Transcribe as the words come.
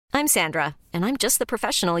I'm Sandra, and I'm just the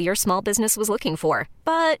professional your small business was looking for.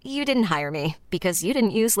 But you didn't hire me because you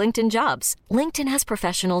didn't use LinkedIn Jobs. LinkedIn has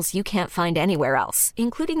professionals you can't find anywhere else,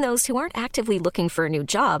 including those who aren't actively looking for a new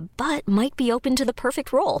job, but might be open to the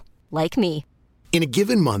perfect role, like me. In a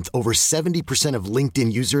given month, over 70% of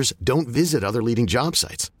LinkedIn users don't visit other leading job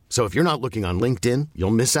sites. So if you're not looking on LinkedIn,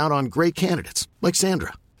 you'll miss out on great candidates like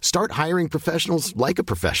Sandra. Start hiring professionals like a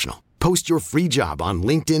professional. Post your free job on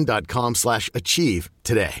linkedin.com/achieve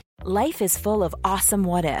today. Life is full of awesome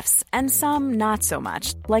what-ifs, and some not so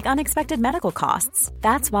much, like unexpected medical costs.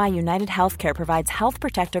 That's why United Healthcare provides Health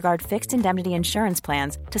Protector Guard fixed indemnity insurance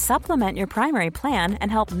plans to supplement your primary plan and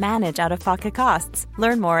help manage out-of-pocket costs.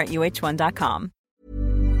 Learn more at uh1.com.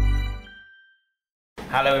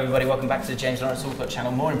 Hello everybody, welcome back to the James Lawrence Allfoot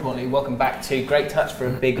channel. More importantly, welcome back to Great Touch for a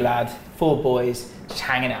Big Lad. 4 boys just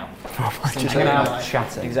hanging out. Just hanging out,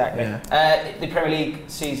 chatting. Exactly. Yeah. The Premier League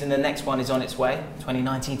season, the next one is on its way,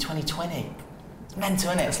 2019-2020. It's mental,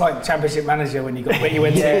 isn't it? It's like Championship Manager when you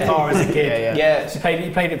went too far as a kid. Yeah.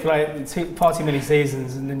 You played it for like far too many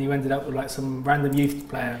seasons, and then you ended up with like some random youth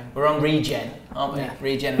player. We're on regen, aren't we? Yeah.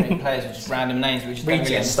 Regenerating players with just random names. We just don't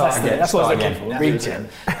really Regen. That's what I was looking for.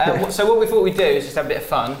 Regen. So what we thought we'd do is just have a bit of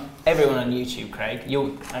fun. Everyone on YouTube, Craig.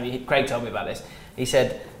 Craig told me about this. He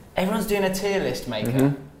said everyone's doing a tier list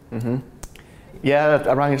maker. Yeah,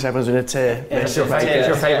 I rank everyone's in a tier. It's your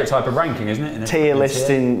favourite type of ranking, isn't it? Tier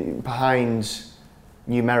listing behind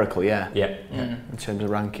numerical, yeah. Yeah. In terms of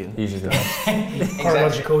ranking. Usually the best.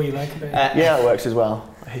 Chronological, you like it? Yeah, that works as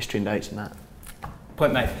well. History and dates and that.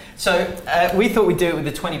 Point made. So we thought we'd do it with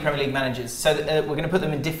the 20 Premier League managers. So we're going to put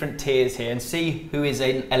them in different tiers here and see who is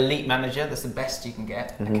an elite manager. That's the best you can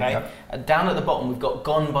get. Okay. Down at the bottom, we've got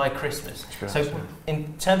Gone by Christmas. So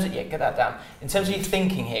in terms of get that down. In terms of your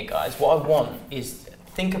thinking here, guys, what I want is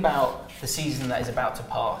think about the season that is about to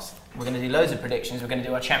pass. We're going to do loads of predictions. We're going to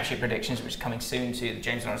do our championship predictions, which is coming soon to the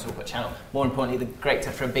James Lawrence Allfoot channel. More importantly, the Great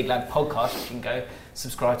Touch for a Big Lad podcast, which you can go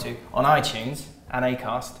subscribe to on iTunes and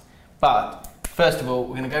Acast. But first of all,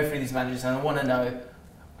 we're going to go through these managers, and I want to know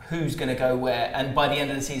who's going to go where, and by the end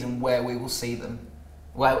of the season, where we will see them.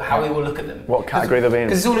 Well, how we will look at them. What category they'll be in.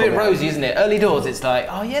 Because it's all a bit rosy, isn't it? Early doors, it's like,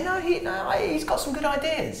 oh yeah, he's got some good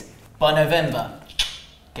ideas. By November,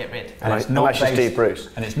 get rid. And it's not based, Steve Bruce.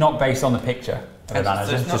 And it's not based on the picture of the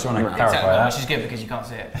manager. Just want to clarify that. Which is good because you can't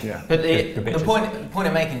see it. Yeah. But the point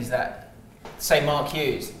I'm making is that, say Mark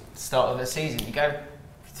Hughes, start of the season,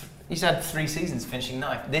 he's had 3 seasons finishing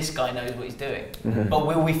 9th. This guy knows what he's doing. But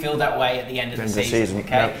will we feel that way at the end of the season? Okay.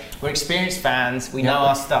 Yep. We're experienced fans. We know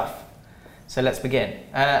our stuff. So let's begin.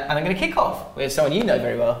 And I'm going to kick off with someone you know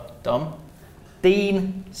very well, Dom.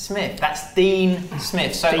 Dean Smith. That's Dean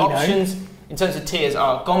Smith. So Dino. Options in terms of tiers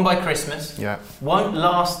are Gone by Christmas. Yeah. Won't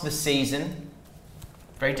last the season.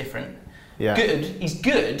 Very different. Yeah. Good. He's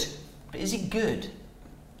good. But is he good?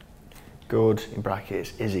 Good, in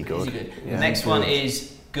brackets, is he good? Is he good? Yeah, The next one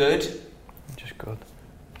is good. Just good.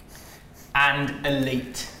 And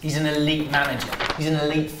elite. He's an elite manager. He's an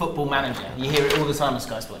elite football manager. You hear it all the time on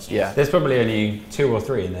Sky Sports News. Yeah. There's probably only 2 or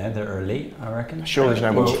 3 in there that are elite, I reckon. Sure, there's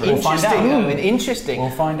no more. We'll find out. Interesting.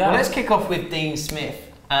 We'll find out. Well, let's kick off with Dean Smith.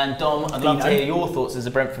 And Dom, I'd love to hear your thoughts as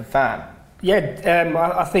a Brentford fan.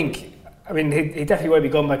 Yeah, I think. I mean, he definitely won't be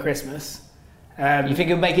gone by Christmas. You think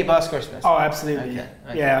he'll make it past Christmas? Oh, absolutely. Okay.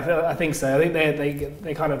 Yeah, I think so. I think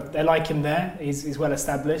they like him there. He's well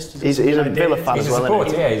established. He's a Villa fan as well.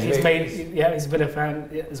 Supporter, He's a Villa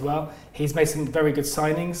fan as well. He's made some very good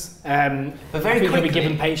signings. But very quickly, he'll be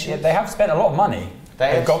given patience. Yeah, they have spent a lot of money.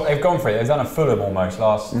 They've gone for it. They've done a Fulham almost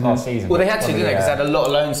last season. Well, they had to, didn't they? Because they had a lot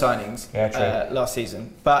of loan signings true. last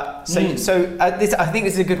season. But I think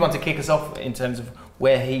this is a good one to kick us off in terms of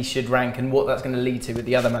where he should rank and what that's going to lead to with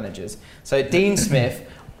the other managers. So Dean Smith,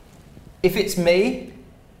 if it's me,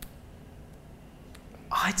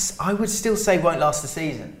 I would still say won't last the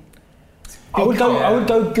season. I would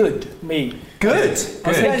go good. Me. Good. He's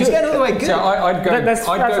going all the way good. So I'd go.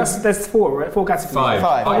 There's 4, right? 4 categories.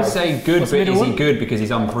 5. I'd say good, but is he good because he's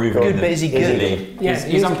unproven? Good, but is he good? Yeah,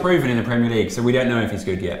 he's unproven in the Premier League, so we don't know if he's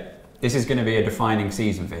good yet. This is going to be a defining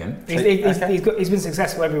season for him. He's been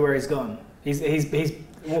successful everywhere he's gone. But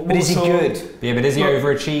is he good? Yeah, but is he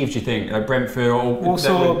overachieved, do you think? Like Brentford or...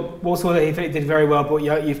 Walsall, he did very well, brought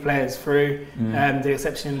youth players through, did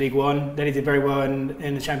exception in League One. Then he did very well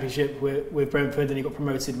in the Championship with Brentford, then he got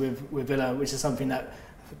promoted with Villa, which is something that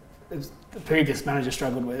the previous manager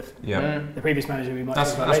struggled with. Yeah. The previous manager we might...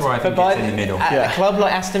 That's why I think it's in the middle. A club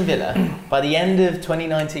like Aston Villa, by the end of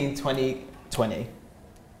 2019-2020,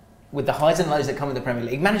 with the highs and lows that come with the Premier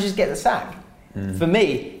League, managers get the sack. For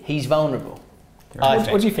me, he's vulnerable.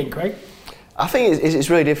 What do you think, Craig? I think it's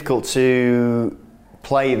really difficult to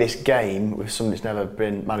play this game with someone that's never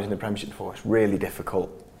been managing the Premiership before. It's really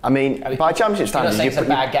difficult. I mean, by Championship standards, it's a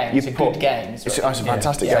bad game. It's a good game. It's a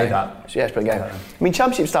fantastic game. Yeah, it's a good game. I mean,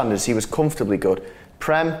 Championship standards, he was comfortably good.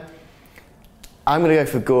 Prem, I'm going to go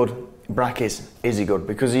for good. Brackets, is he good?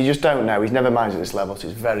 Because you just don't know. He's never managed at this level, so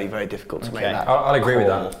it's very, very difficult to make that. I'll agree with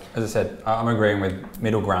that. As I said, I'm agreeing with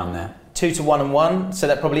middle ground there. 2 to 1 and 1, so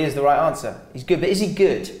that probably is the right answer. He's good, but is he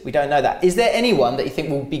good? We don't know that. Is there anyone that you think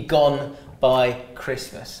will be gone by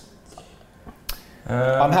Christmas?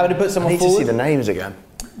 I'm happy to put someone forward. I need to see the names again.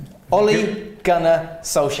 Ole Gunnar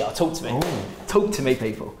Solskjaer. Talk to me. Ooh. Talk to me,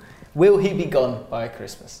 people. Will he be gone by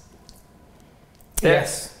Christmas?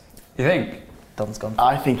 Yes. You think? Don's gone.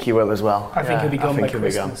 I think he will as well. I think he'll be gone by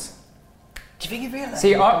Christmas. Do you think he'll be?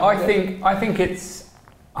 See, I think it's.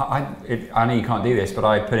 I know you can't do this, but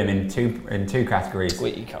I put him in two categories.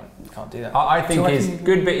 Wait, you can't do that. I think he's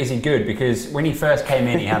good, but is he good? Because when he first came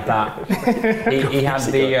in, he had that. he had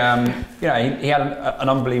the he had an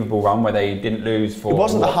unbelievable run where they didn't lose for. It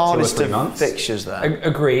wasn't the hardest 2 or 3 of months. fixtures there.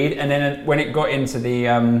 Agreed. And then when it got into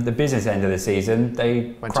the business end of the season,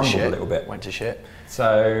 they crumbled a little bit. Went to shit.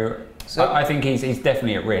 So I think he's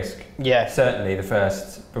definitely at risk. Yeah, certainly the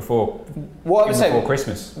first before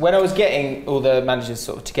Christmas. When I was getting all the managers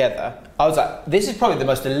sort of together, I was like, this is probably the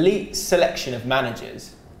most elite selection of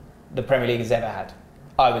managers the Premier League has ever had,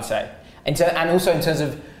 I would say. And also in terms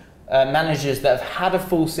of managers that have had a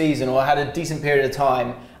full season or had a decent period of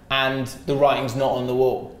time and the writing's not on the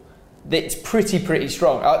wall. It's pretty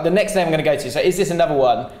strong. The next name I'm going to go to, so is this another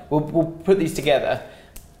one? We'll put these together.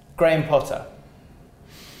 Graham Potter.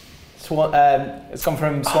 It's come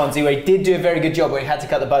from Swansea, where he did do a very good job, where he had to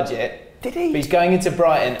cut the budget. Did he? But he's going into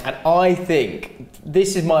Brighton, and I think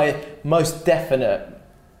this is my most definite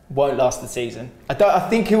won't last the season. I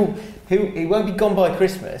think he won't be gone by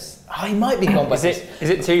Christmas. Oh, he might be gone by Christmas. Is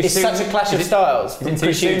it too soon? It's such a clash of styles. Is it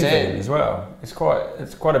too soon for him as well? It's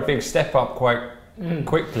quite a big step up quite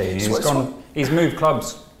quickly. He's moved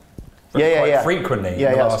clubs quite frequently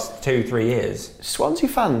in the last 2-3 years. Swansea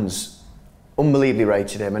fans unbelievably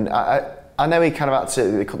rated him, and I know he kind of had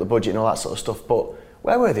to cut the budget and all that sort of stuff, but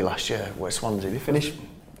where were they last year? Where Swansea? They finished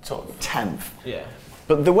sort of 10th. Yeah.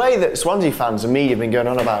 But the way that Swansea fans and media have been going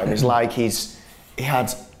on about him is like they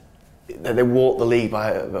walked the league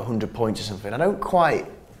by 100 points or something. Am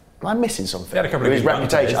I missing something? He had a couple of his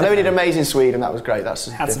reputation. I know he did amazing in Sweden, that was great. Had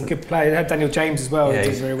some good players. They had Daniel James as well. Yeah,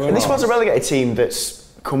 who did very well. And this was a relegated team that's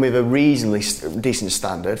come with a reasonably decent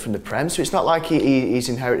standard from the Prem, so it's not like he's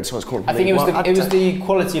inherited someone's called. I think it was the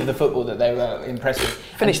quality of the football that they were impressed with.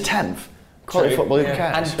 Finished 10th. Quality football, who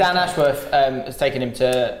cares? And Dan Ashworth has taken him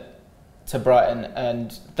to Brighton,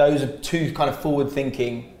 and those are two kind of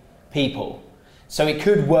forward-thinking people. So it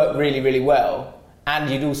could work really, really well. And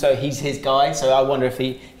he's his guy, so I wonder if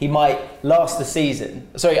he might last the season.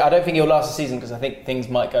 Sorry, I don't think he'll last the season because I think things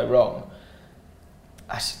might go wrong.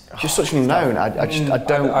 Just such an unknown. I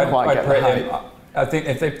don't quite get the hype. I think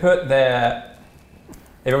if they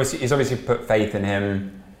he's obviously put faith in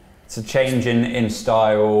him. It's a change in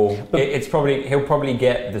style. He'll probably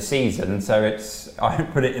get the season. So I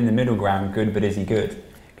put it in the middle ground. Good, but is he good?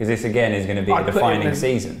 Because this again is going to be a defining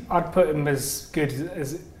season. I'd put him as good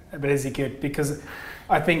but is he good? Because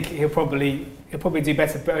I think he'll probably do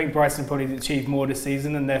better. But I think Bryson probably achieve more this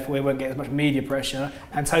season, and therefore he won't get as much media pressure.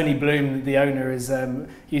 And Tony Bloom, the owner,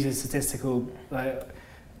 uses statistical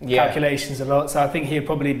calculations a lot. So I think he'll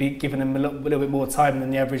probably be giving them a little bit more time than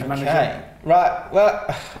the average manager. Right.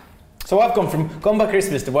 Well. So I've gone by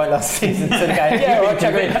Christmas to won't last season to the game. Yeah,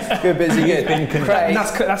 right, good, busy, good. Craig,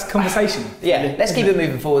 that's conversation. Yeah, let's keep it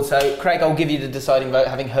moving forward. So Craig, I'll give you the deciding vote,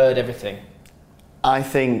 having heard everything. I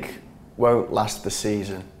think won't last the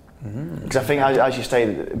season because I think, as you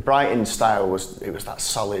stated, Brighton's style was that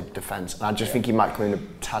solid defence, and I just think he might come in a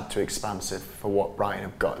tad too expansive for what Brighton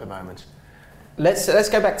have got at the moment. Let's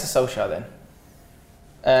go back to Solskjaer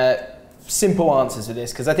then. Simple answers to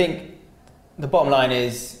this, because I think the bottom line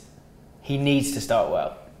is. He needs to start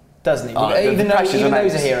well, doesn't he? Even though he's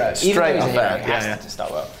a hero. He has to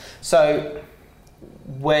start well. So,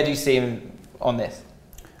 where do you see him on this?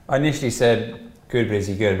 I initially said good, but is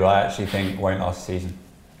he good? But I actually think won't last the season.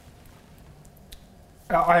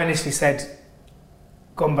 I initially said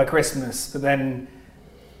gone by Christmas, but then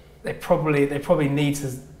they probably need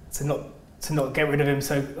to not get rid of him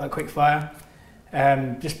so quick fire,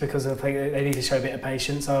 just because I think they need to show a bit of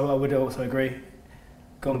patience. I would also agree.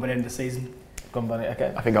 Gone by the end of the season.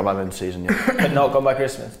 Okay. I think gone by the end of the season, yeah. But not gone by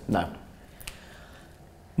Christmas? No.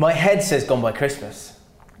 My head says gone by Christmas.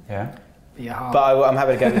 Yeah? But I'm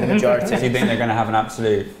happy to go with the majority. Do you think they're going to have an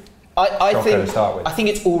absolute I think to start with? I think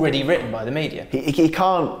it's already written by the media. He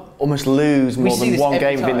can't almost lose more than one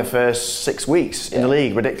game time. within the first 6 weeks in the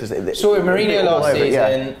league. Ridiculous. Saw it with Mourinho last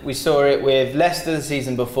season. We saw it with Leicester the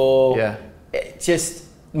season before. Yeah. It just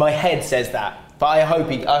my head says that, but I hope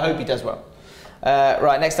he does well.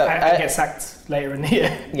 Right, next up. And get sacked later in the year.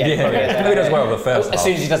 Who does well the first half? As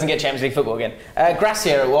soon as he doesn't get Champions League football again.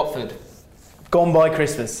 Gracia at Watford. Gone by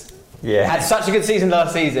Christmas. Yeah. Had such a good season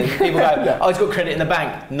last season. People go, oh, he's got credit in the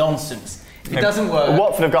bank. Nonsense. If it doesn't work.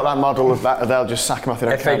 Watford have got that model of that, they'll just sack him off the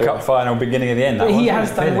next FA Cup final, beginning of the end. But he has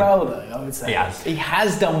done well, though, I would say. He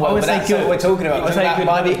has done well, but that's what we're talking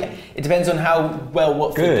about. It depends on how well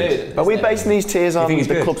Watford do. Are we basing these tiers on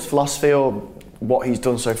the club's philosophy or what he's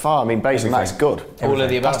done so far? I mean, based on that's good. All of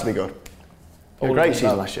the above. Has to be good. A great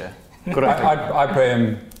season last year. Good. I put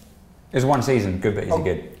him. It was one season, good, but he's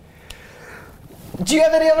good. Do you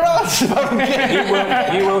have any other answers?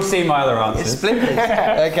 You will see my other answers.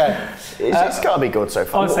 Okay. It's got to be good so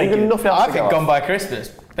far. I think gone by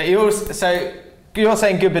Christmas. But you're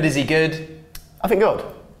saying good, but is he good? I think good.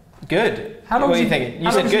 Good. How long what are you thinking?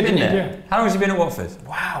 You said good, didn't you? Yeah. How long has he been at Watford?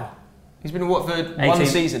 Wow. He's been at Watford 18. one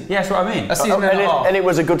season. Yeah, that's what I mean. A season and a half. And it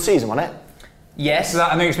was a good season, wasn't it? Yes. So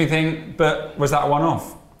that makes me think, but was that a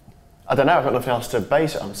one-off? I don't know, I've got nothing else to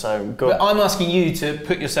base it on, so good. But I'm asking you to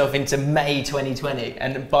put yourself into May 2020,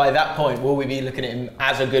 and by that point, will we be looking at him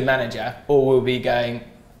as a good manager, or will we be going...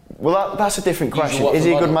 Well, that's a different question. Is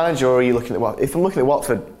he a good manager, or are you looking at... If I'm looking at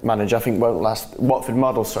Watford manager, I think Watford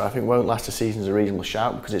model, I think won't last a season as a reasonable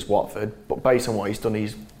shout, because it's Watford, but based on what he's done,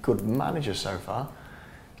 he's a good manager so far.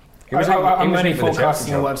 I'm only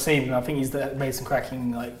forecasting on what I've seen, and I think he's made some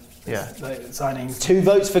cracking signings. 2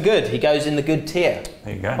 votes for good. He goes in the good tier.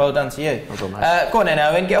 There you go. Well done to you. Well done, go on then,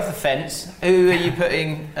 Owen. Get off the fence. Who are you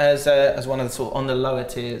putting as one of the sort on the lower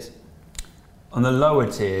tiers? On the lower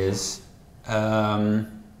tiers, I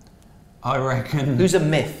reckon. Who's a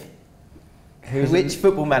myth? Which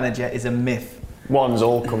football manager is a myth? One's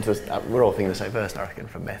all come to us. We're all thinking the same person, I reckon,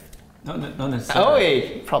 for myth. Not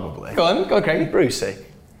necessarily. Probably. Go on, Craig. Brucey.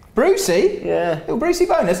 Brucey? Yeah. Little Brucey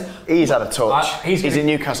bonus. He's had a touch. He's in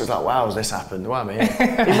Newcastle. It's like, wow, has this happened? Well, I mean,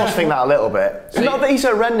 he must think that a little bit. Not that he's a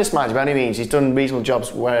horrendous manager by any means. He's done reasonable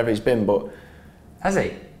jobs wherever he's been, but... Has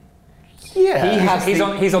he? Yeah.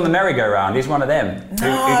 He's on the merry-go-round. He's one of them.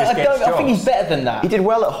 I think he's better than that. He did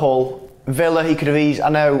well at Hull. Villa, he could have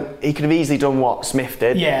easily done what Smith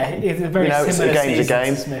did. Yeah, it's a very similar game's a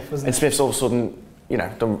game. to Smith, wasn't and it? Smith's all of a sudden,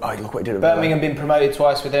 done. Oh, look what he did at Birmingham been promoted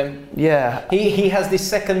twice with him. Yeah. He has the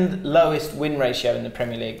second lowest win ratio in the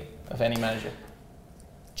Premier League of any manager,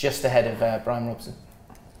 just ahead of Brian Robson.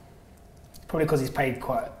 Probably because he's played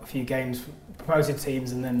quite a few games, promoted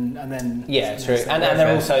teams, and then. Yeah, true. And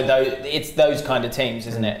they're also it's those kind of teams,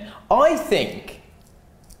 isn't it? I think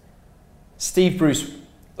Steve Bruce.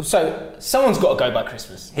 So someone's got to go by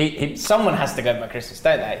Christmas. Someone has to go by Christmas,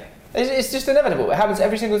 don't they? It's just inevitable. It happens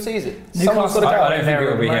every single season. Someone's got to go. I don't think it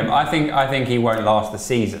will be him. I think he won't last the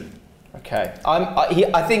season. Okay.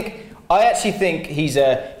 I actually think he's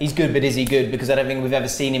good, but is he good? Because I don't think we've ever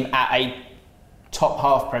seen him at a top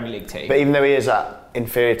half Premier League team. But even though he is at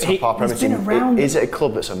inferior top half Premier League team, is it a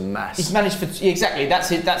club that's a mess? He's managed for exactly.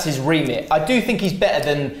 That's his remit. I do think he's better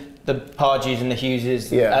than the Pardew's and the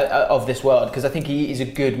Hugheses of this world, because I think he is a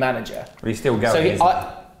good manager. But he's still going.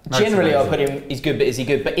 Generally, I'll put him. He's good, but is he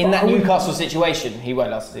good? But in that Newcastle situation, he won't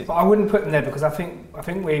last the season. But I wouldn't put him there because I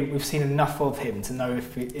think we've seen enough of him to know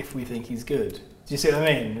if we think he's good. Do you see what I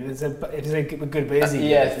mean? It's a good, but is he?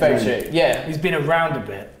 Yeah, very true. Yeah, he's been around a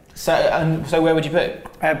bit. So where would you put it?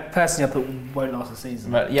 Personally, I put won't last the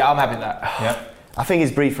season. Right, yeah, I'm happy with that. Yeah. I think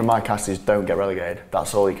his brief from Mike Astley is don't get relegated.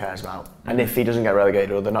 That's all he cares about. And if he doesn't get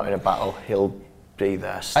relegated or they're not in a battle, he'll be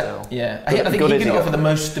there still. I think he can offer the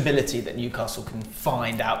most stability that Newcastle can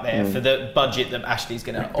find out there for the budget that Ashley's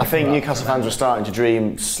going to offer. I think Newcastle fans were starting to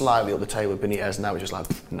dream slightly up the table with Benitez, and now we're just like,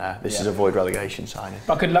 nah, this is a void relegation signing.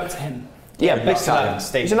 But good luck to him. Yeah, big time.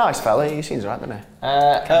 He's a nice fella. He seems alright, doesn't he?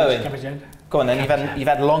 Owen, go on then. You've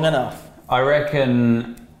had long enough. I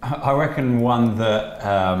reckon one that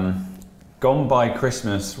gone by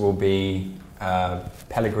Christmas will be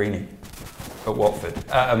Pellegrini at Watford.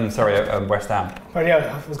 West Ham. Well, yeah,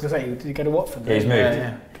 I was going to say, did you go to Watford? Yeah, he's moved.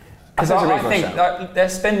 Yeah. Because I think that they're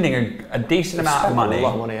spending a decent amount of money. A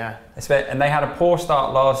lot of money, yeah. And they had a poor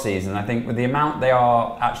start last season. I think with the amount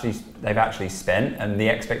they've actually spent and the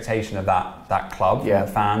expectation of that club from the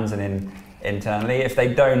fans and internally, if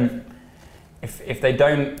they don't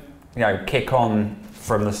kick on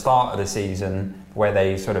from the start of the season where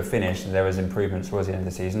they sort of finished and there was improvements towards the end of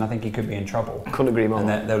the season, I think he could be in trouble. Couldn't agree more.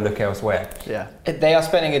 And they'll look elsewhere. Yeah. They are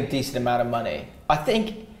spending a decent amount of money. I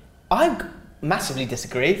think massively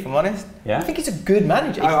disagree, if I'm honest. Yeah? I think he's a good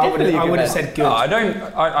manager. I would have said good. I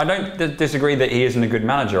don't disagree that he isn't a good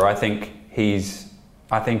manager. I think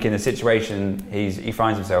in the situation he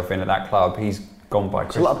finds himself in at that club, he's gone by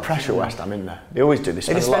Christmas. There's a lot of pressure at West Ham in there. They always do. They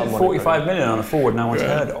just spent 45 million on a forward no one's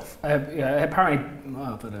heard of. Apparently,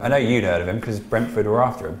 I know you'd heard of him because Brentford were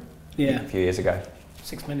after him a few years ago.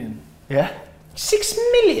 6 million. Yeah. 6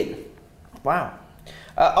 million? Wow.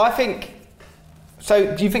 I think...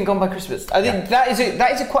 So, do you think gone by Christmas? I think that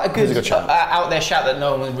is quite a good out there shout that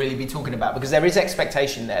no one will really be talking about, because there is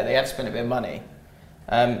expectation there. They have spent a bit of money.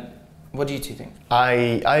 What do you two think?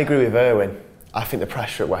 I agree with Erwin. I think the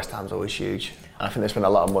pressure at West Ham's always huge. And I think they spend a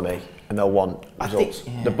lot of money and they'll want results.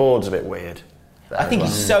 The board's a bit weird. I think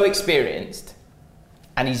he's so experienced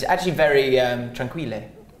and he's actually very tranquille.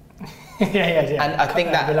 Yeah. And I think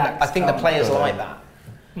relaxed, I think the players like that.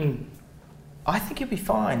 I think he'll be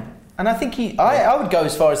fine. And I think I would go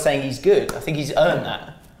as far as saying he's good. I think he's earned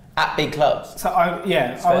that at big clubs. So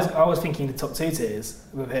I was thinking the top 2 tiers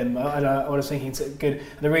with him. I was thinking good.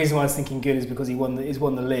 The reason why I was thinking good is because he's won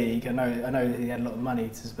the league. I know he had a lot of money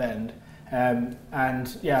to spend. I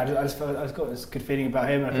just got this good feeling about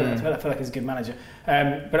him. I feel like he's a good manager.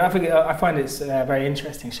 But I find it's a very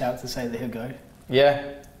interesting shout to say that he'll go.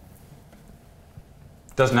 Yeah.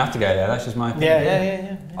 Doesn't have to go there. That's just my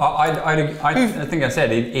opinion. Yeah. I think I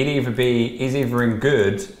said he's either in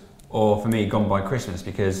good or for me gone by Christmas,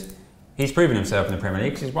 because he's proven himself in the Premier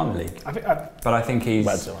League because he's won the league. But I think he's.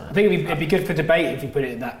 I think it'd be good for debate if you put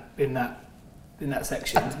it in that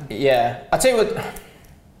section. Yeah. I'll tell you what.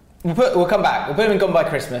 We'll come back. We'll put him in gone by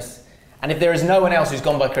Christmas. And if there is no one else who's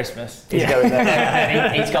gone by Christmas, he's going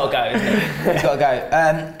there. He's got to go, isn't he? He's got to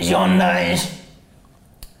go. Sean Dyche.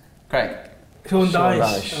 Craig. Sean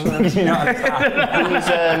Dyche.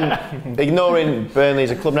 He's ignoring Burnley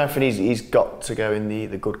as a club and everything. He's got to go in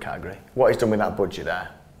the good category. What he's done with that budget there.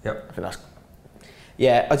 Yep. I think that's.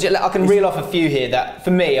 Yeah, I can reel off a few here that,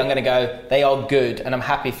 for me, I'm going to go, they are good, and I'm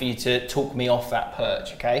happy for you to talk me off that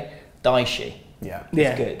perch, okay? Dyche. Yeah.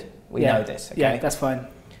 He's good. We know this, okay? Yeah, that's fine.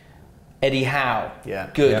 Eddie Howe. Yeah.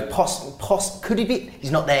 Good. Yeah. Could he be?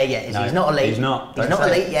 He's not there yet, is he? He's not elite. He's not. He's not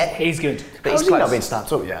elite yet. He's good. But How's he not been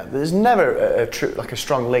snapped up yet? There's never a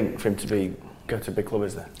strong link for him to go to a big club,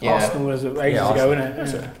 is there? Yeah. Arsenal was ages ago,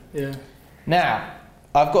 isn't it? Yeah. Now,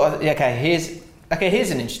 I've got... Here's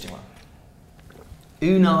an interesting one.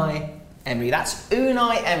 Unai Emery. That's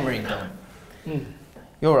Unai Emery, Don.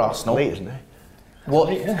 You're Arsenal. Elite, isn't he? What?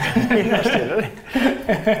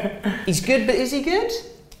 He's good, but is he good?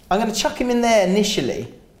 I'm going to chuck him in there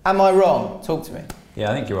initially. Am I wrong? Talk to me.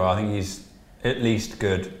 Yeah, I think you are. I think he's at least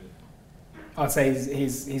good. I'd say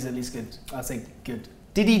he's at least good. I'd say good.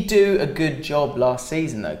 Did he do a good job last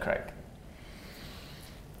season, though, Craig?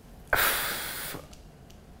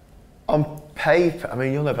 On paper, I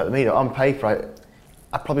mean, you'll know better than me. On paper,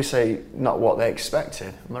 I'd probably say not what they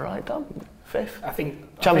expected. Am I right, Dan? 5th? I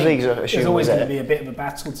think Champions League's there's always going to be a bit of a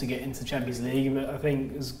battle to get into Champions League, but I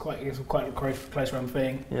think it's quite a close run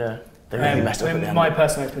thing. Yeah, they really messed up at the end. My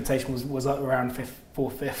personal expectation was around 4th,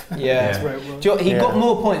 5th. Yeah. That's where it was. Do you know, he got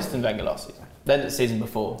more points than Wenger last season, than the season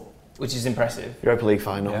before, which is impressive. Europa League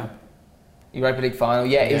final. Yeah. Europa League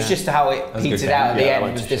final, it was just how it petered out at the end.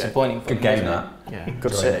 It was disappointing. Good game, that. Yeah,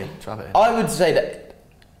 good City to have it. I would say that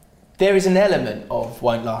there is an element of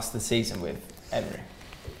won't last the season with Emery.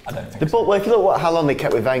 I don't think Well, if you look at how long they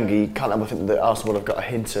kept with Wenger, you can't help but think that Arsenal would have got a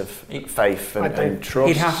hint of faith and trust.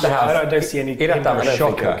 He'd have to have. I don't see any. He'd have to have a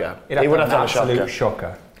shocker. He would have to have an absolute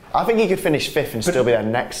shocker. I think he could finish 5th and still be there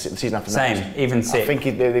next season after next. Same, even 6th. I think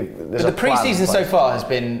there's But the pre-season so far has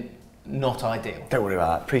been not ideal. Don't worry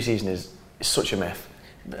about that. Pre-season is such a myth.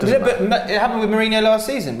 But it happened with Mourinho last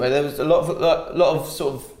season, where there was a lot of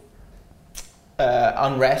sort of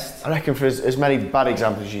unrest. I reckon for as many bad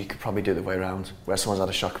examples as you could probably do the way around, where someone's had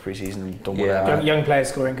a shocker pre-season and done whatever. Young players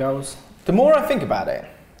scoring goals. The more I think about it,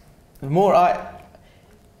 the more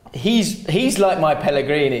he's like my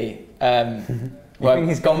Pellegrini. You think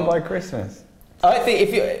he's gone by Christmas? I think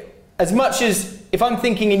if I'm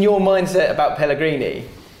thinking in your mindset about Pellegrini,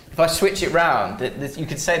 if I switch it round, you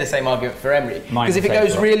could say the same argument for Emery. Because if it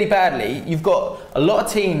goes really badly, you've got a lot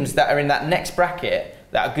of teams that are in that next bracket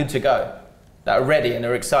that are good to go, that are ready and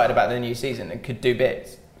are excited about the new season and could do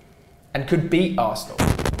bits and could beat Arsenal.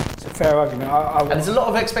 It's a fair argument. And there's a lot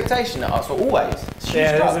of expectation at Arsenal, always.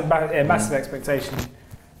 There's a massive expectation.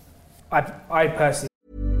 I personally.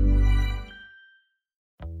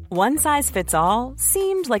 One size fits all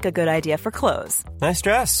seemed like a good idea for clothes. Nice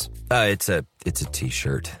dress. It's a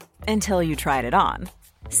t-shirt. Until you tried it on.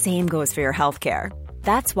 Same goes for your healthcare.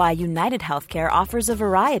 That's why United Healthcare offers a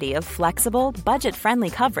variety of flexible, budget-friendly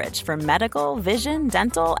coverage for medical, vision,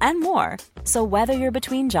 dental, and more. So whether you're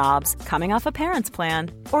between jobs, coming off a parent's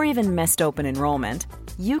plan, or even missed open enrollment,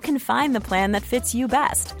 you can find the plan that fits you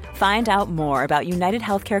best. Find out more about United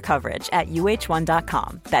Healthcare coverage at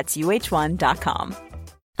uh1.com. That's uh1.com.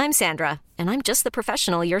 I'm Sandra, and I'm just the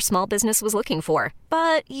professional your small business was looking for.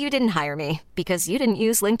 But you didn't hire me because you didn't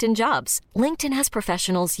use LinkedIn Jobs. LinkedIn has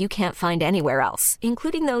professionals you can't find anywhere else,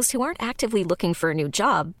 including those who aren't actively looking for a new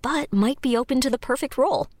job, but might be open to the perfect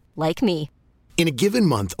role, like me. In a given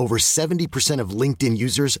month, over 70% of LinkedIn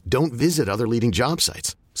users don't visit other leading job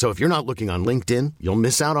sites. So if you're not looking on LinkedIn, you'll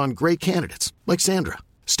miss out on great candidates like Sandra.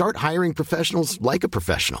 Start hiring professionals like a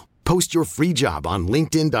professional. Post your free job on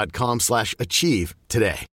linkedin.com/achieve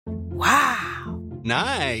today. Wow.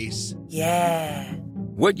 Nice. Yeah.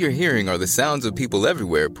 What you're hearing are the sounds of people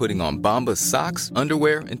everywhere putting on Bombas socks,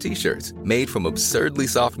 underwear, and T-shirts made from absurdly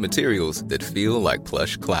soft materials that feel like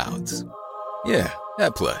plush clouds. Yeah,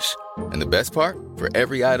 that plush. And the best part? For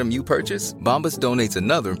every item you purchase, Bombas donates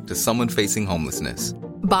another to someone facing homelessness.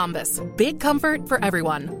 Bombas. Big comfort for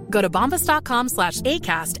everyone. Go to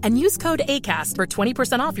bombas.com/ACAST and use code ACAST for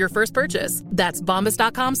 20% off your first purchase. That's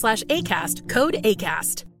bombas.com/ACAST. Code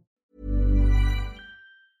ACAST.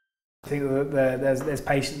 I think that there's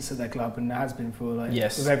patience at their club, and there has been for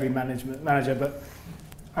with every manager. But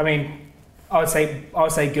I mean, I would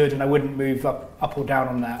say good, and I wouldn't move up or down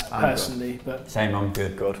on that personally. But same on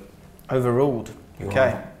good. Good. Overruled.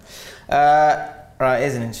 Okay. Right,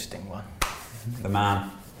 here's an interesting one. The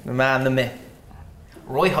man, the myth.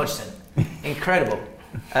 Roy Hodgson. Incredible.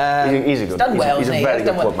 He's a good. Done well, he's a very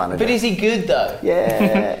good club manager. But is he good though?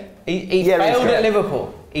 Yeah. he failed at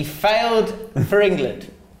Liverpool. He failed for England.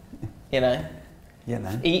 You know. Yeah,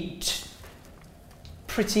 man. He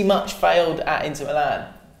pretty much failed at Inter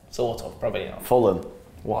Milan. Sort of, probably not. Fulham,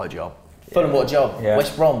 what a job. Fulham, what a job. Yeah.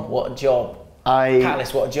 West Brom, what a job.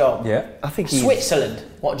 Palace, what a job. Yeah. I think Switzerland,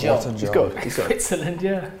 what a job. He's good. Switzerland,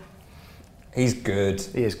 yeah. He's good.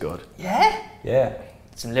 He is good. Yeah? Yeah.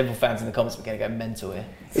 Some Liverpool fans in the comments are going to go mental here.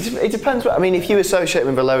 It depends. I mean, if you associate him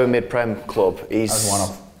with a lower mid-prem club,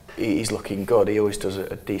 he's looking good. He always does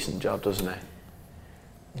a decent job, doesn't he?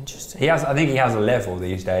 Interesting. I think he has a level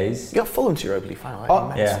these days. You got Fulham to Europa League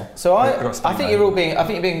final. Yeah. So I think you're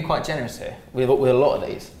being quite generous here with a lot of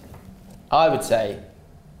these. I would say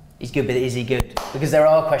he's good, but is he good? Because there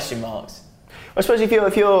are question marks. I suppose if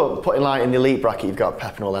you're putting like in the elite bracket, you've got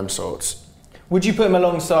Pep and all them sorts. Would you put him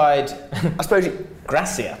alongside? I suppose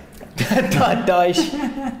Gracia, Dyche,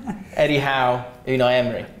 Eddie Howe, Unai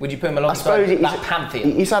Emery. Would you put him alongside that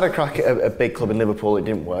pantheon? He's had a crack at a big club in Liverpool. It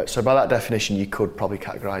didn't work. So by that definition, you could probably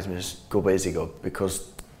categorise him as good, but is he good?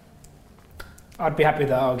 Because I'd be happy with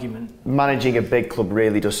that argument. Managing a big club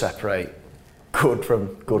really does separate good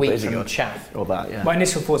from good, Wheat but is he from good? chaff. Or that, yeah. My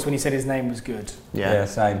initial thoughts when he said his name was good. Yeah,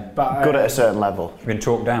 same. But good at a certain level. You've been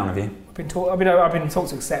talked down, have you? I've been taught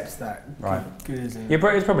to accept that. Right. Good is he? Yeah,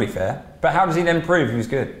 but it's probably fair. But how does he then prove he was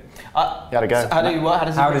good? He had a go.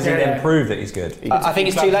 How does he then prove that he's good? I think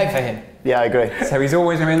it's too late for him. Yeah, I agree. So he's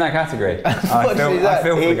always going to be in that category. I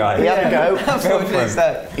feel for the guy. He had a go.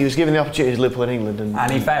 Unfortunately, He was given the opportunity to Liverpool and England,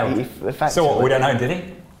 and he failed. So what? We don't know, did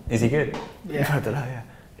he? Is he good? Yeah. I don't know. Yeah.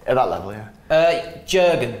 At that level, yeah.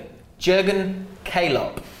 Jurgen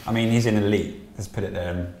Klopp. I mean, he's in elite. Let's put it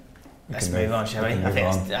there. Let's move on, shall we? I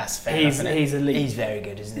think that's fair. He's elite. He's very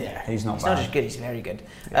good, isn't he? Yeah, he's not bad. He's not just good, he's very good.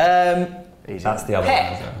 That's the other one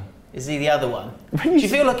as well. Is he the other one? Do you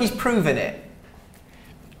feel like he's proven it?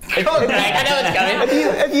 Come on, Greg, I know it's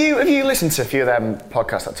coming. Have you listened to a few of them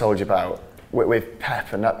podcasts I told you about with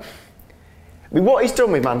Pep and that? I mean, what he's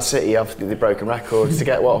done with Man City, obviously the broken records, to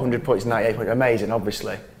get 100 points, 98 points, amazing,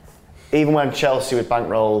 obviously. Even when Chelsea was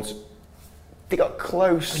bankrolled, they got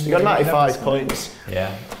close. They got 95 points.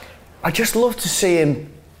 Yeah. I just love to see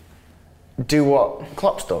him do what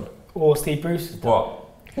Klopp's done. Or Steve Bruce. What?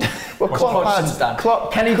 Well, Hodgson's done.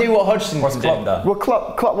 Can he do what Hodgson's What's Klopp done?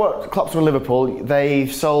 Well, Klopp's done Liverpool.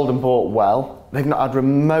 They've sold and bought well. They've not had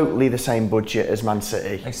remotely the same budget as Man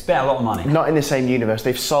City. They've spent a lot of money. Not in the same universe.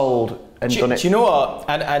 They've sold and done it. Do you know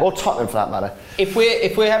what? Or Tottenham, for that matter. If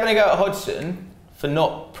we're having a go at Hodgson for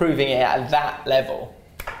not proving it at that level,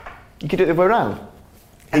 you could do it the other way around.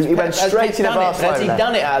 He went straight in at Barcelona. Has he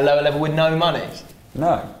done it at a lower level with no money?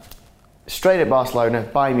 No. Straight at Barcelona,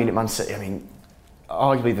 Bayern Munich, Man City. I mean,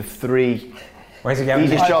 arguably the three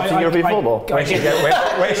easiest jobs in European football. That's a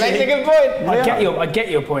good point. I get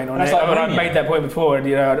your point on it. I've made that point before, and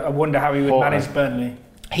I wonder how he would manage Burnley.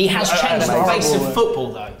 He has changed the face of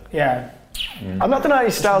football, though. Yeah. I'm not denying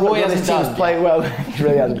his style. Roy His hasn't team's done, playing well. He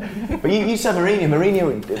really hasn't. But you said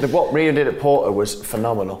Mourinho. What Mourinho did at Porto was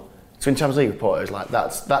phenomenal. So in Champions League with Porto, it's like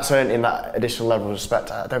that's earned him that additional level of respect.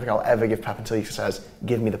 I don't think I'll ever give Pep until he says,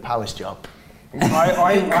 "Give me the Palace job."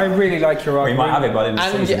 I really like your argument. We might have it by the end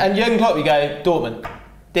of the season. And Jurgen Klopp, you go, Dortmund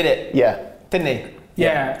did it. Yeah. Didn't he?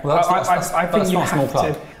 Yeah. Well, I think you not a small have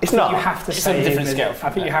club. to. It's not. You have to It's say on a different him scale as, I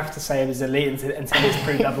think you have to say him as elite until it's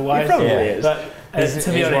proved otherwise. He probably is. But He's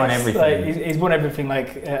to be won honest, everything. like, he's won everything.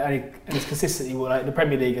 And he's consistently won. Like the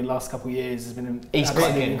Premier League in the last couple of years has been He's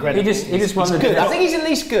absolutely quite good. incredible. He just won the. Good. I think he's at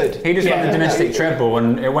least good. He just won Yeah. the domestic treble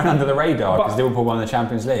and it went under the radar because But- Liverpool won the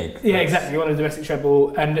Champions League. Yeah, exactly. He won a domestic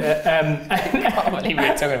treble, and I can't believe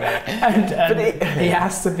we're talking about it. and he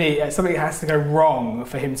has to be something has to go wrong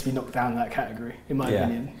for him to be knocked down that category, in my Yeah.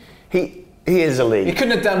 opinion. He is elite. He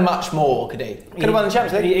couldn't have done much more, could he? Could have won the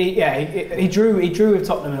Champions League. He drew with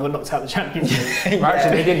Tottenham and got knocked out the Champions League. Well,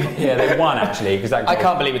 actually, they did. Yeah, they won actually because that. I goal-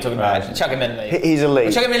 can't believe we're talking about it. Chuck him in the league. He's elite.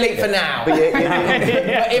 We'll chuck him in the league for now. But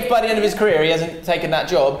But if by the end of his career he hasn't taken that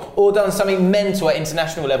job or done something mental at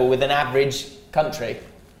international level with an average country,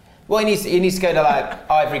 well, he needs to go to like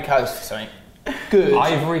Ivory Coast or something. Good.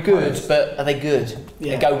 Ivory good, Coast. but are they good?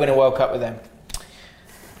 Yeah. And go win a World Cup with them.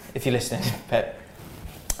 If you're listening, Pep.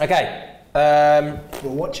 Okay. We're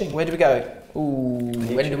watching. Where do we go? Ooh,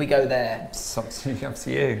 when do we go there? It's up to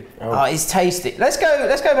you. Oh, it's tasty. Let's go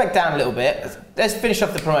back down a little bit. Let's finish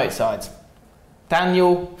off the promote sides.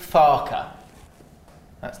 Daniel Farker.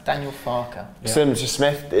 That's Daniel Farker. Similar to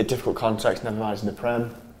Smith, a difficult context, never mind in the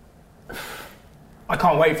Prem. I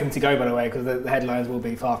can't wait for him to go, by the way, because the headlines will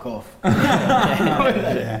be "Fark off."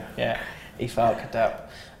 Yeah, he farked up.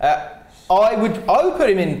 I would put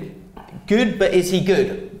him in good, but is he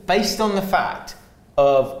good? Based on the fact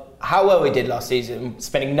of how well he did last season,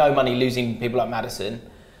 spending no money, losing people like Maddison,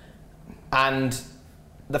 and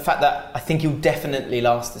the fact that I think he'll definitely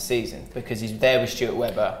last the season because he's there with Stuart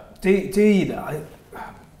Webber. Do you though?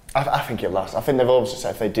 I think he'll last. I think they've obviously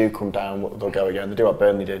said if they do come down, they'll go again. They do what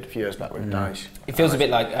Burnley did a few years back with Dyche. It feels a bit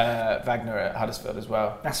like Wagner at Huddersfield as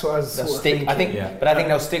well. That's what I was They'll sort of stick. I thinking. think, but I think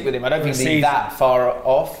they'll stick with him. I don't think The he's that far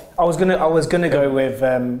off. I was gonna go with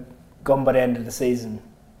gone by the end of the season.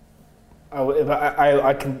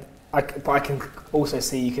 I can also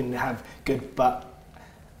see you can have good, but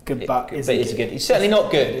is But he is he good? He's certainly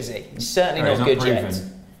not good, is he? He's certainly not good yet.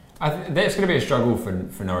 There's going to be a struggle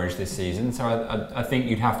for Norwich this season, so I think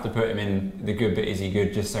you'd have to put him in the good, but is he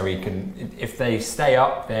good, just so he can, if they stay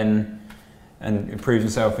up then and improve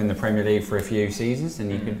himself in the Premier League for a few seasons, then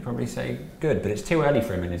you could probably say good, but it's too early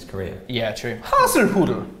for him in his career. Yeah, true.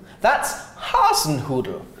 Hasenhüttl. That's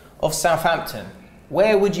Hasenhüttl of Southampton.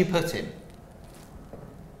 Where would you put him?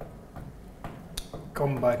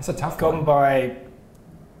 It's a tough gone one.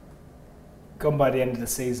 Gone by the end of the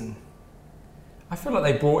season. I feel like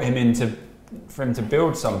they brought him in for him to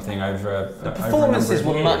build something over The performances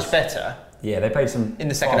were much better. Yeah, they played some in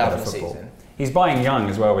the second far half of the better football. season. He's buying young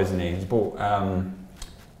as well, isn't he? He's bought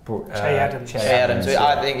Che Adams. Che Adams.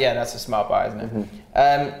 I think that's a smart buy, isn't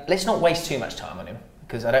it? Let's not waste too much time on him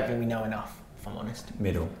because I don't think we know enough. If I'm honest.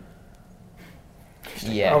 Middle.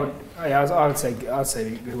 Yeah. I would say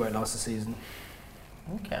who won't last the season.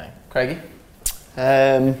 Okay, Craigie.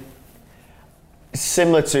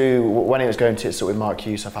 Similar to when he was going to with Mark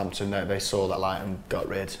Hughes, Southampton, they saw that light and got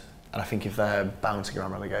rid. And I think if they're bouncing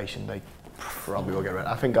around relegation, they probably will get rid.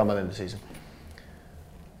 I think gone by the end of the season.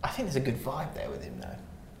 I think there's a good vibe there with him, though.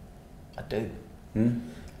 I do.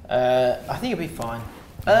 I think he'll be fine.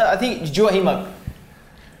 I think. Do you know what he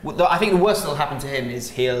might? I think the worst that'll happen to him is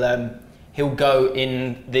he'll go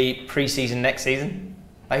in the pre-season next season.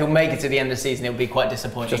 Like he'll make it to the end of the season. It'll be quite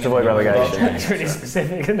disappointing. Just avoid relegation. It's really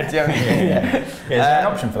specific, isn't it? Do you know what I mean? Yeah, is there an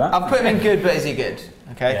option for that? I've put him in good, but is he good?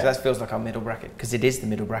 Okay, Yeah. so that feels like our middle bracket because it is the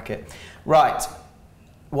middle bracket. Right,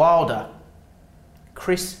 Wilder,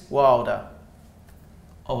 Chris Wilder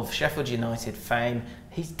of Sheffield United fame.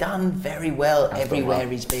 He's done very well everywhere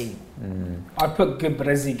he's been. I put good, but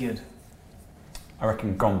is he good? I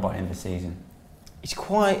reckon gone by end of the season. He's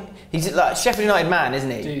like a Sheffield United man,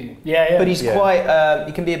 isn't he? Yeah. But he's quite.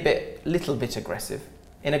 He can be a little bit aggressive,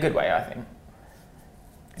 in a good way, I think.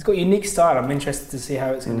 He's got a unique style. I'm interested to see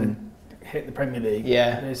how it's going to hit the Premier League.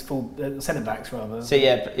 Yeah. There's full centre backs rather. So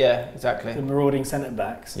yeah, exactly. The marauding centre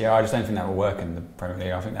backs. Yeah, I just don't think that will work in the Premier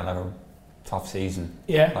League. I think they'll have a tough season.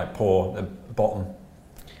 Yeah. Like poor the bottom.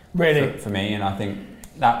 Really? For me, and I think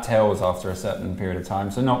that tells after a certain period of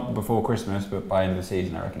time. So not before Christmas, but by end of the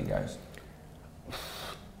season, I reckon it goes.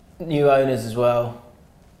 New owners as well.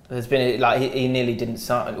 There's been he nearly didn't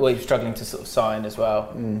sign. Well, he's struggling to sort of sign as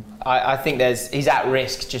well. I think he's at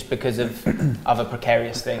risk just because of other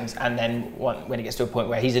precarious things, and then when he gets to a point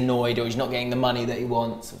where he's annoyed or he's not getting the money that he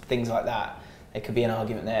wants, things like that, there could be an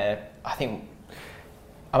argument there. I think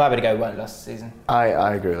I'm happy to go won't last season. I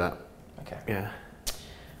agree with that. Okay. Yeah.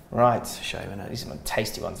 Right. Shame, isn't it? These are my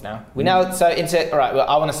tasty ones now. We now all right. Well,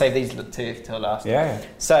 I want to save these two till last. Yeah.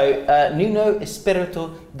 So Nuno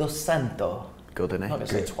Espirito dos Santos. Good, isn't it? I'm not going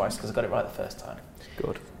to say it twice because I got it right the first time.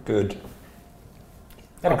 Good.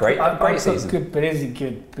 Had a great season. Good, but is he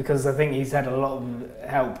good? Because I think he's had a lot of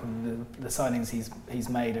help with the signings he's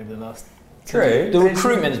made over the last. True. The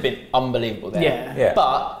recruitment's been unbelievable there. Yeah.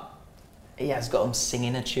 But he has got them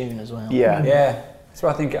singing a tune as well. Yeah. That's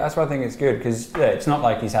why I think it's good because it's not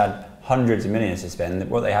like he's had hundreds of millions to spend.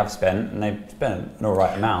 What they have spent, and they've spent an all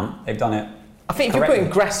right amount. They've done it. I think if you're putting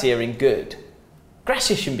Gracia in good,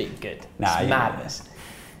 Gracia shouldn't be good. It's madness.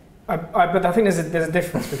 But I think there's a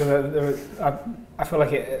difference because I feel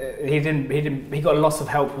like he got a loss of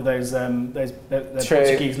help with those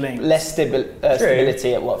Portuguese links. Less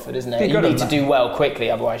stability at Watford, isn't it? You need to do well quickly,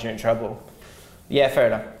 otherwise you're in trouble. Yeah, fair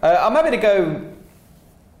enough. I'm happy to go.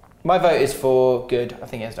 My vote is for good. I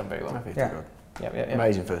think he has done very well. I think he's good. Yeah.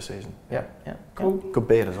 Amazing first season. Yeah. Cool. Good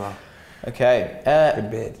beard as well. Okay.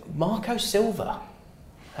 Good beard. Marco Silva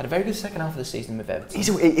had a very good second half of the season with Everton.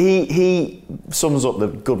 He sums up the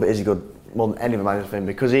good but is he good more than any of the managers for him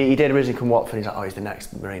because he did originally come Watford. He's like, he's the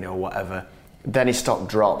next Mourinho or whatever. Then his stock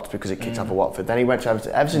dropped because it kicked off at Watford. Then he went to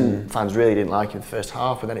Everton. Everton fans really didn't like him in the first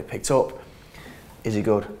half, but then it picked up. Is he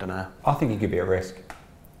good? Don't know. I think he could be at risk.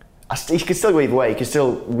 He could still go either way. He could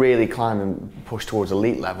still really climb and push towards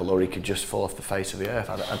elite level, or he could just fall off the face of the earth.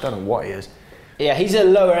 I don't know what he is. Yeah, he's a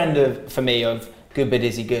lower end for me of good, but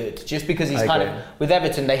is he good? Just because he's kind of with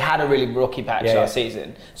Everton, they had a really rocky patch last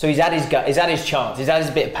season, so he's had his chance. He's had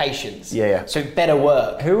his bit of patience. Yeah. So it better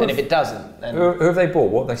work. And if it doesn't, then who have they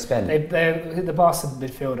bought? What have they spent? The Barca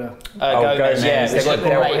midfielder. Gomez. Yeah,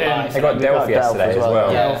 they got Delph yesterday as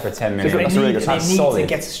well for 10 million. They need to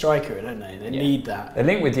get a striker, don't they? They need that. They're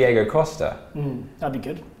linked with Diego Costa. That'd be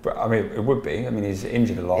good. But I mean, it would be. I mean, he's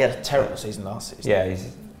injured a lot. He had a terrible season last season. Yeah,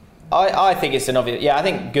 he's. I think it's an obvious. Yeah, I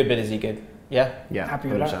think good, but is he good? Yeah. Happy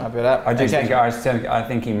with that. Happy with that. I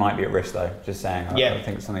think he might be at risk though. Just saying. I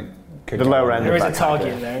think something could. The lower end. There is a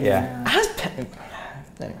target there. Yeah.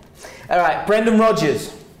 All right, Brendan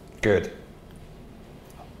Rodgers. Good.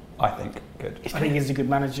 I think good. I think he's a good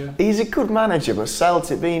manager. He's a good manager, but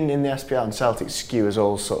Celtic, being in the SPL and Celtic skewers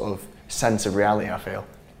all sort of sense of reality, I feel.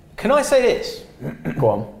 Can I say this? Go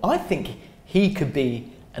on. I think he could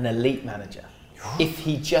be an elite manager if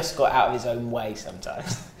he just got out of his own way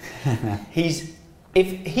sometimes.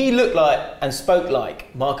 If he looked like and spoke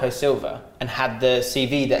like Marco Silva and had the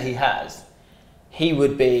CV that he has,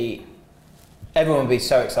 everyone would be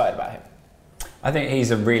so excited about him. I think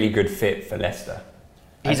he's a really good fit for Leicester.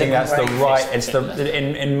 He's I think that's the right. It's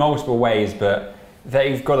in multiple ways, but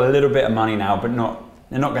they've got a little bit of money now, but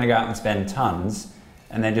they're not going to go out and spend tons,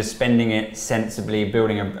 and they're just spending it sensibly,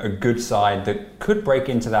 building a good side that could break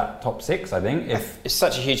into that top six. I think it's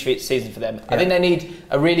such a huge season for them. Yeah. I think they need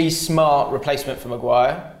a really smart replacement for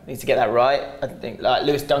Maguire. Needs to get that right. I think like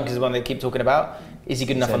Lewis Dunk is the one they keep talking about. Is he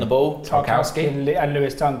good enough on the ball? Tarkowski and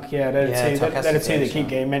Lewis Dunk. Yeah, they're the two that keep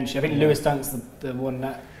getting mentioned. I think Lewis Dunk's the one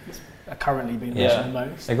that are currently being mentioned the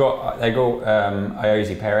most. They got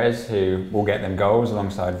Ayoze Perez, who will get them goals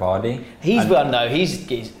alongside Vardy.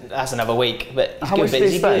 That's another week. But how much did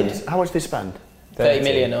they spend? How much did they spend? 30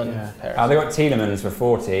 million on Perez. They got Tielemans for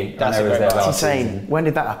 40. That's insane. Season. When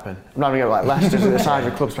did that happen? I'm not going to go like Leicester's at the size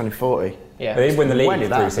of the club spending 40. Yeah. They did win the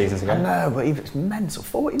league 3 seasons ago. I know, but it's mental.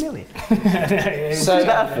 40 million. So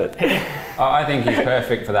I think he's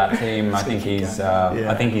perfect for that team. I think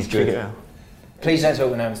he's good. Please don't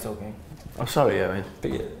talk when Owen's talking. I'm sorry, Owen.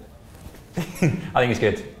 I think he's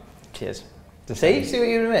good. Cheers. See what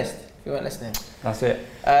you missed if you weren't listening. That's it.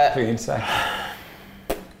 That's what you need to say.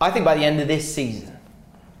 I think by the end of this season,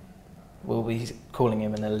 we'll be calling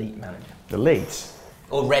him an elite manager. The Leeds?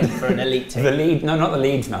 Or ready for an elite team. No, not the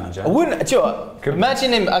Leeds manager. I wouldn't. Do you know what?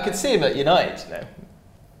 Imagine him. I could see him at United. You know.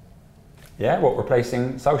 Yeah,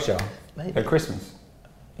 replacing Solskjaer at Christmas?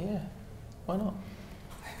 Yeah, why not?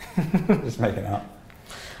 Just making it up.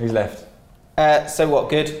 Who's left? So what?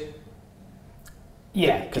 Good.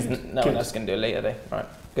 Yeah, because no one else is going to do elite, are they? Right.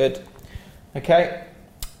 Good. Okay.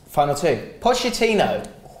 Final 2. Pochettino.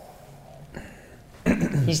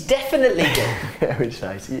 He's definitely good. I would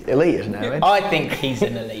say elite, isn't it? I think he's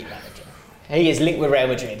an elite manager. He is linked with Real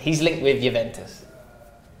Madrid. He's linked with Juventus.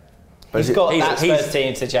 He's got that Spurs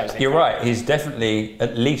team to the Champions League. You're right. He's definitely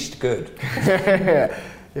at least good.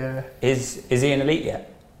 Yeah. Is he an elite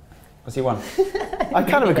yet? What's he won? I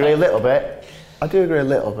kind of agree a little bit. I do agree a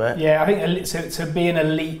little bit. Yeah, I think to be an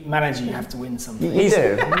elite manager, you have to win something. You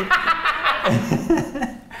do.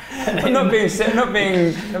 I'm not being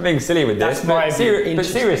silly with this, but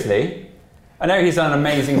seriously, I know he's done an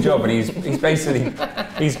amazing job, and he's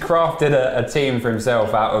crafted a team for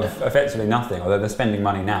himself out of effectively nothing. Although they're spending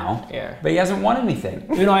money now, but he hasn't won anything.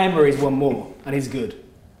 Unai Emery's won more, and he's good.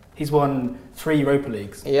 He's won 3 Europa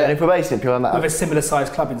Leagues. Yeah. And if we're basing it on that, with a similar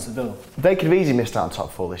sized club in Seville, they could have easily missed out on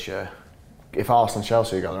top 4 this year. If Arsenal and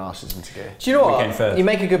Chelsea got their arses into gear. Do you know what? You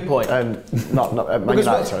make a good point. Not Man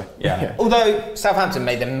United, sorry. Yeah. Although Southampton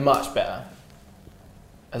made them much better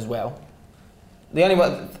as well.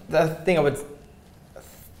 The thing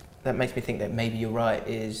that makes me think that maybe you're right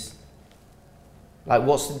is like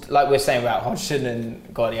we're saying about Hodgson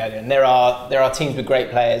and Guardiola, and there are teams with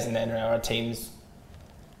great players, and then there are teams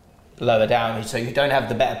lower down, so you don't have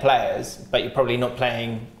the better players, but you're probably not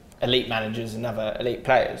playing elite managers and other elite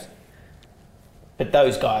players. But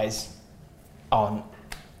those guys aren't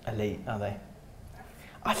elite, are they?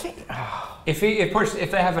 I think if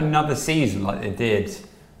they have another season like they did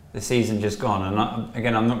the season just gone, and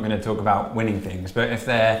I'm not going to talk about winning things, but if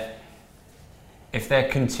they're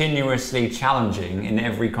continuously challenging in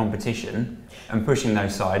every competition and pushing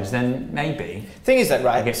those sides, then maybe. Thing is that,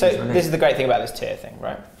 right? So this is the great thing about this tier thing,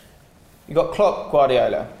 right? You've got Klopp,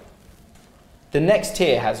 Guardiola. The next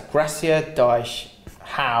tier has Gracia, Dyche,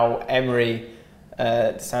 Howe, Emery,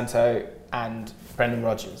 Santo and Brendan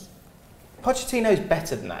Rodgers. Pochettino's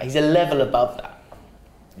better than that. He's a level above that.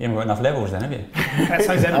 You haven't got enough levels then, have you?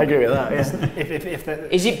 I agree with that. Yeah.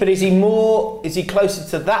 Is he closer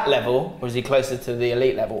to that level, or is he closer to the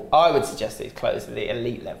elite level? I would suggest that he's closer to the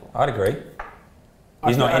elite level. I'd agree.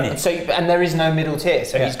 He's not in it. So, and there is no middle tier,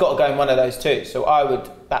 so he's got to go in one of those two. So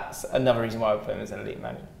that's another reason why I would put him as an elite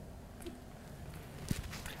manager.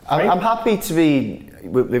 I'm happy to be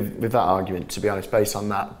with that argument, to be honest, based on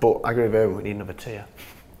that. But I agree with Erwin, we need another tier.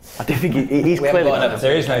 I do think he's clearly.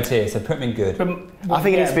 There is no tier, so put him in good. I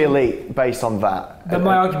think it needs to be elite based on that. But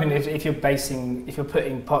my argument is, if you're putting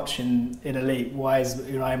Poch in elite, why is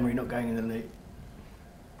Unai Emery not going in elite?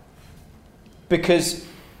 Because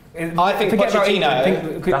I think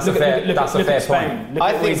Pochettino. That's a fair point. Look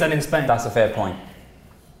at what he's done in Spain. That's a fair point.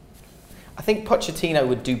 I think Pochettino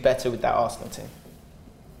would do better with that Arsenal team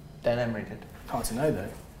than Emery did. Hard to know though.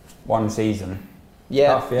 One season.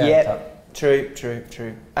 Yeah, tough, yeah. True.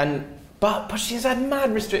 But Pochettino's had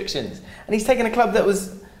mad restrictions, and he's taken a club that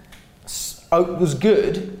was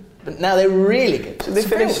good, but now they're really good. So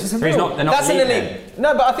they're not That's elite. An elite.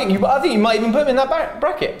 No, but I think you might even put them in that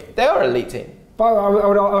bracket. They are an elite team. But I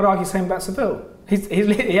would argue the same about Seville.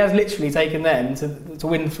 He has literally taken them to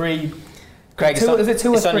win 3. Greg, is it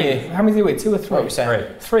 2 or 3? How many did he win? 2 or 3? What were you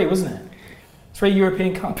saying? 3, wasn't it? 3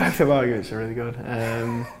 European Cups. Both of our arguments are really good.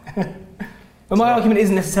 But my argument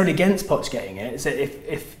isn't necessarily against Poch getting it. It's that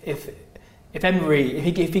if Emery,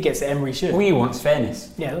 if he gets it, Emery should. All he wants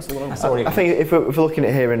fairness. Yeah, that's what I want. I think if we're looking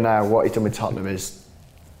at here and now, what he's done with Tottenham it's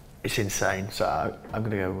insane. So I'm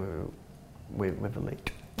going to go with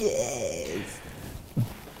elite. Yes.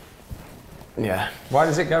 Yeah. Why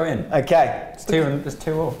does it go in? Okay. There's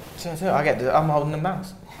 2 all. I'm holding the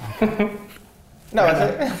mouse. No,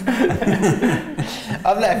 I've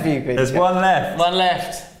let a few. There's one left. One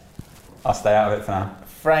left. I'll stay out of it for now.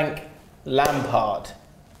 Frank Lampard.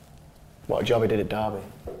 What a job he did at Derby.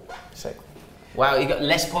 Sick. Wow, he got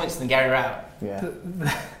less points than Gary Rowett. Yeah.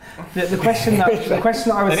 The question that I would say. They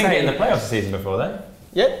didn't get in the playoffs the season before, though.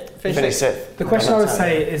 Yeah, finished 6th. The question I would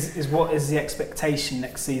say is what is the expectation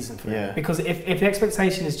next season for him? Because if the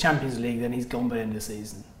expectation is Champions League, then he's gone by the end of the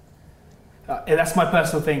season. That's my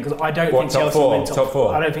personal thing, because I don't think Chelsea will win top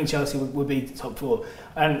 4. I don't think Chelsea would be top 4,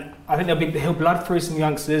 and I think he'll blood through some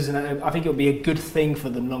youngsters, and I think it'll be a good thing for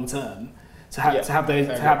them long term to have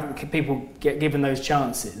people get given those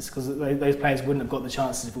chances, because those players wouldn't have got the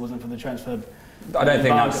chances if it wasn't for the transfer. I don't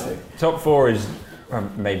think that's top 4 is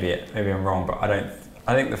maybe I'm wrong, but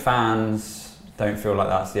I think the fans don't feel like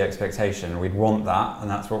that's the expectation. We'd want that, and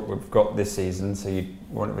that's what we've got this season, so you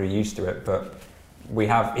weren't really used to it, but. He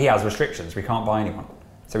has restrictions. We can't buy anyone.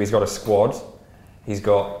 So he's got a squad. He's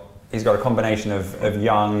got a combination of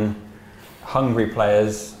young, hungry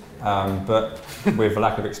players, but with a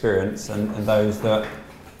lack of experience, and those that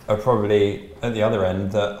are probably at the other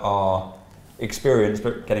end that are experienced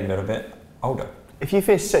but getting a little bit older. If you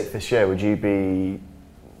finish 6th this year, would you be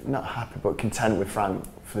not happy but content with Frank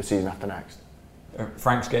for the season after next?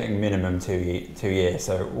 Frank's getting minimum 2 years,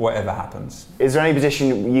 so whatever happens. Is there any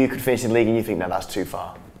position you could finish in the league and you think, no, that's too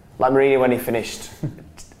far? Like Mourinho when he finished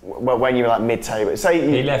when you were like mid-table. Say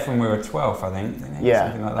he left when we were 12th, I think. Didn't he? Yeah.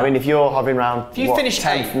 Something like that. I mean, if you're hovering around, if you finished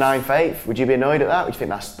 10th, 9th, 8th, would you be annoyed at that? Would you think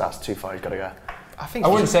that's too far? He's got to go. I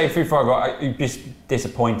wouldn't say too far. I'd be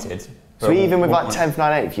disappointed. So even with like 10th,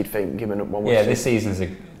 9th, 8th, you'd think giving up one. Yeah, this season's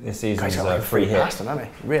a free hit. Past him, hasn't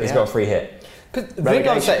he? Really? He's got a free hit. Because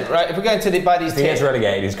right, if we're going to buy these if he gets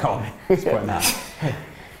relegated, he's gone. He's point that.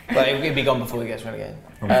 Well, he'll be gone before he gets relegated.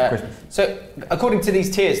 Christmas. So, according to these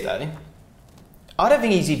tiers, though, I don't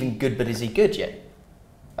think he's even good, but is he good yet?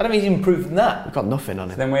 I don't think he's improved than that. We've got nothing on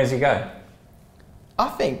him. So then where's he go? I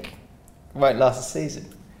think it won't last the season.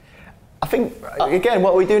 I think, again,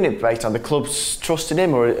 what are we doing it based on? The club's trusting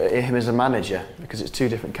him or him as a manager? Because it's two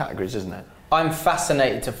different categories, isn't it? I'm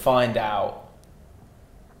fascinated to find out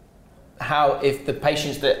how, if the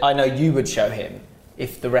patience that I know you would show him,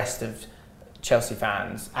 if the rest of Chelsea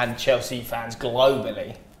fans and Chelsea fans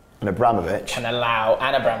globally and Abramovich can allow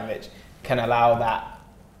that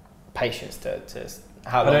patience to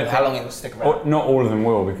how long it will stick around. Not all of them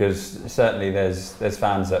will, because certainly there's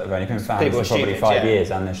fans that have only been fans for probably 5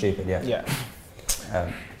 years and they're stupid. Yeah.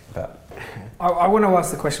 But I want to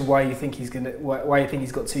ask the question: why you think he's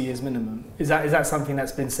got 2 years minimum? Is that something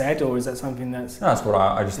that's been said, or is that something that's? No, that's what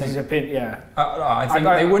I just think. I think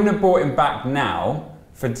they wouldn't have brought him back now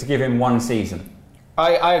to give him 1 season.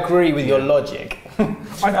 I agree with your logic.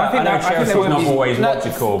 I know Chelsea's not always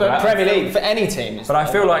logical, but Premier League for any team. But I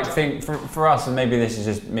feel like for us, and maybe this is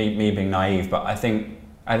just me being naive, but I think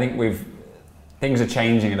things are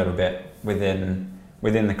changing a little bit within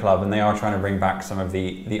the club, and they are trying to bring back some of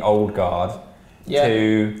the old guard. Yeah,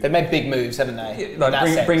 they've made big moves, haven't they?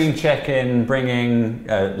 Like bringing Cech in, bringing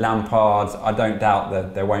Lampard. I don't doubt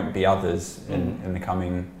that there won't be others in the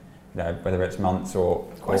coming, whether it's months or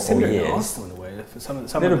years. Arsenal in a way, for some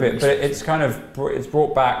a little bit, but it's kind of it's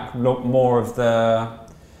brought back more of the.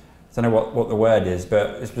 I don't know what the word is,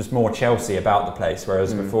 but it's just more Chelsea about the place,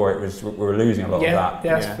 whereas before we were losing a lot of that.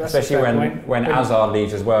 Yeah. Especially when Hazard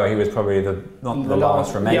leaves as well, he was probably not the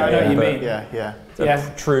last remaining. Yeah, I know what you mean.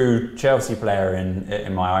 A true Chelsea player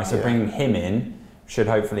in my eyes. So bringing him in should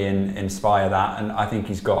hopefully inspire that, and I think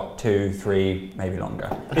he's got 2, 3, maybe longer.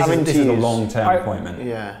 This is a long-term appointment.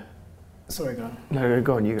 Yeah. Sorry, go on. No,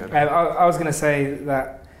 go on. You go. I was going to say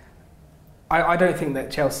that. I don't think that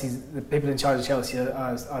the people in charge of Chelsea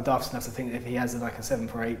are daft enough to think that if he has like a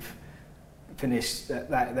 7th or 8th finish,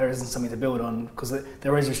 that there isn't something to build on, because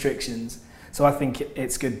there is restrictions. So I think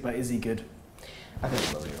it's good, but is he good? I think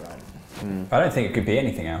you're probably right. I don't think it could be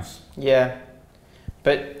anything else. Yeah,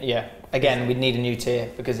 but again, we'd need a new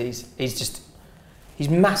tier, because he's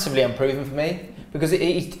massively unproven for me, because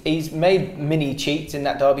he's made mini cheats in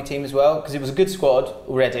that Derby team as well, because it was a good squad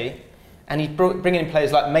already, and he's bringing in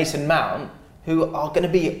players like Mason Mount, who are going to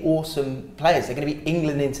be awesome players. They're going to be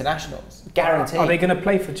England internationals, guaranteed. Are they going to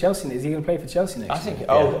play for Chelsea? Is he going to play for Chelsea next year? I think.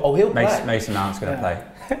 He'll play. Mason Mount's going to play.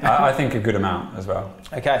 I think a good amount as well.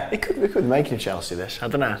 Okay. We could make it Chelsea this. I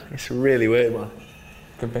don't know. It's a really weird one.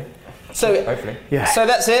 Could be. So hopefully. Yeah. So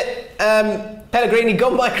that's it. Pellegrini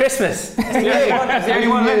gone by Christmas. He's the only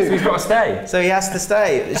one left, so he's got to stay. So he has to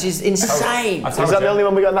stay, which is insane. Is that the only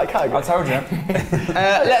one we got in that category? I told you.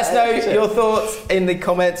 Let us know your thoughts in the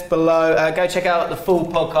comments below. Go check out the full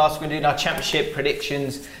podcast. We're going to do our championship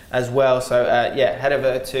predictions as well. So head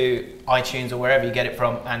over to iTunes or wherever you get it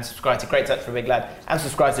from and subscribe to Great Touch for a Big Lad and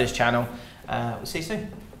subscribe to this channel. We'll see you soon.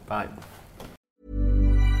 Bye.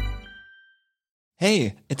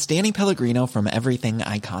 Hey, it's Danny Pellegrino from Everything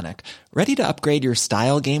Iconic. Ready to upgrade your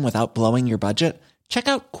style game without blowing your budget? Check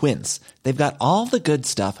out Quince. They've got all the good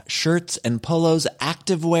stuff, shirts and polos,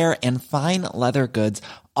 activewear, and fine leather goods,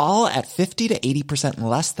 all at 50 to 80%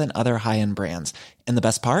 less than other high-end brands. And the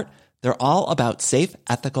best part? They're all about safe,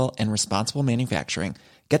 ethical, and responsible manufacturing.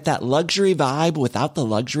 Get that luxury vibe without the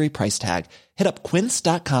luxury price tag. Hit up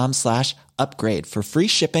quince.com/upgrade for free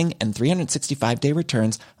shipping and 365-day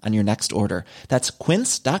returns on your next order. That's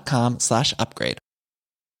quince.com/upgrade.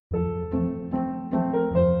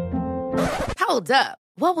 Hold up.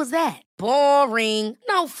 What was that? Boring.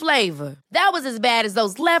 No flavor. That was as bad as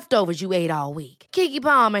those leftovers you ate all week. Keke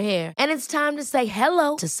Palmer here. And it's time to say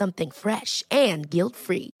hello to something fresh and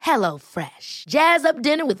guilt-free. Hello Fresh. Jazz up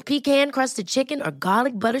dinner with pecan-crusted chicken or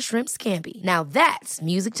garlic butter shrimp scampi. Now that's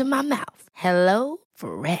music to my mouth. Hello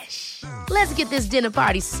Fresh. Let's get this dinner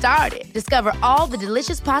party started. Discover all the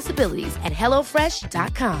delicious possibilities at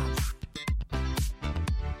HelloFresh.com.